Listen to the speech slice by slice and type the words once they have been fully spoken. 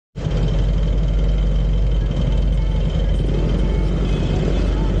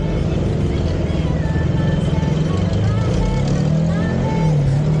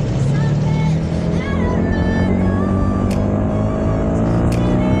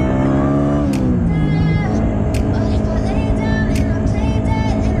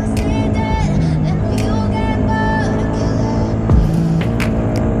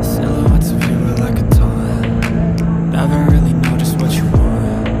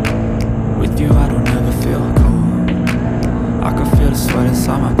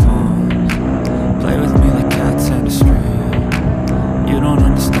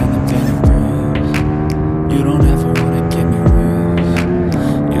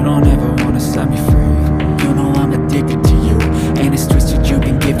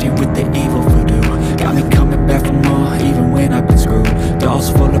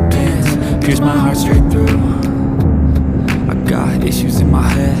pierce my heart straight through. I got issues in my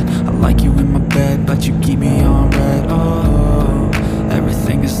head, I like you in my bed, but you keep me on red. Oh,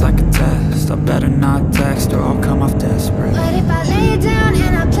 everything is like a test, I better not text or I'll come off desperate. But if I lay down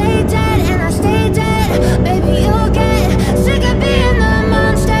and I play dead and I stay dead, baby, you'll get sick of being the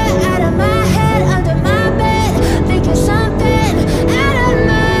monster out of my head, under my bed, thinking something out of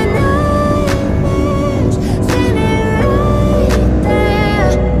my nightmares, standing right there.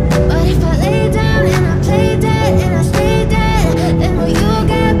 But if I lay down and I play dead and I stay dead, then will you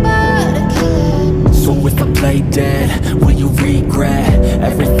get bored of killing? So if I play dead, will you regret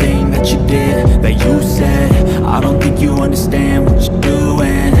everything that you did, that you said? I don't think you understand what you're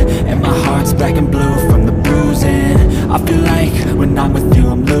doing, and my heart's black and blue from the bruising. I feel like when I'm with you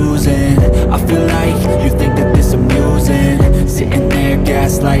I'm losing. I feel like you think that this amusing, sitting there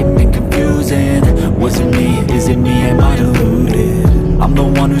gaslighting and confusing. Was it me? Is it me? Am I deluded? I'm the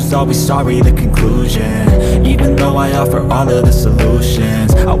one who's always sorry, the conclusion, even though I offer all of the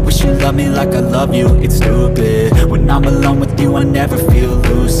solutions. I wish you loved me like I love you, it's stupid. When I'm alone with you I never feel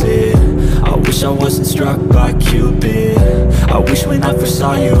lucid. I wish I wasn't struck by Cupid. I wish when I first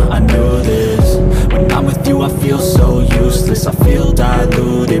saw you I knew this. When I'm with you I feel so useless, I feel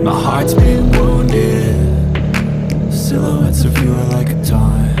diluted, my heart's been wounded. Silhouettes of you are like a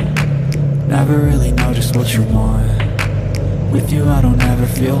taunt, never really know just what you want. With you I don't ever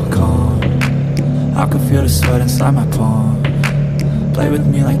feel calm, I can feel the sweat inside my palm. Play with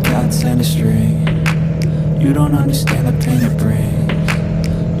me like cats and a string, you don't understand the pain it brings.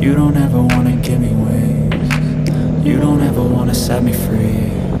 You don't ever wanna give me wings, you don't ever wanna set me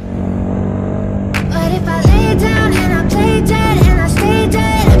free. But if I lay down and I play dead and I stay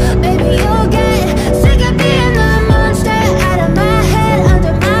dead,